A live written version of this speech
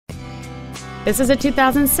This is a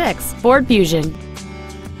 2006 Ford Fusion.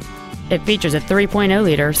 It features a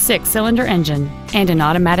 3.0-liter six-cylinder engine and an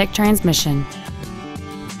automatic transmission.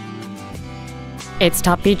 Its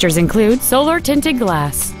top features include solar tinted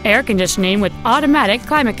glass, air conditioning with automatic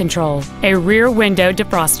climate control, a rear window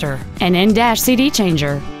defroster, an in-dash CD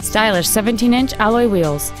changer, stylish 17-inch alloy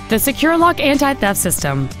wheels, the secure lock anti-theft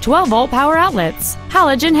system, 12-volt power outlets,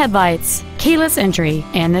 halogen headlights, keyless entry,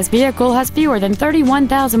 and this vehicle has fewer than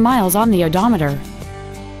 31,000 miles on the odometer.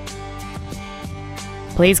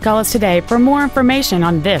 Please call us today for more information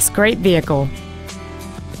on this great vehicle.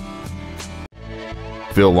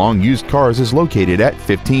 Phil Long Used Cars is located at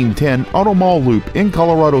 1510 Auto Mall Loop in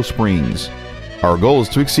Colorado Springs. Our goal is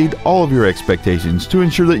to exceed all of your expectations to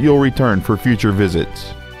ensure that you'll return for future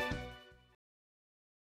visits.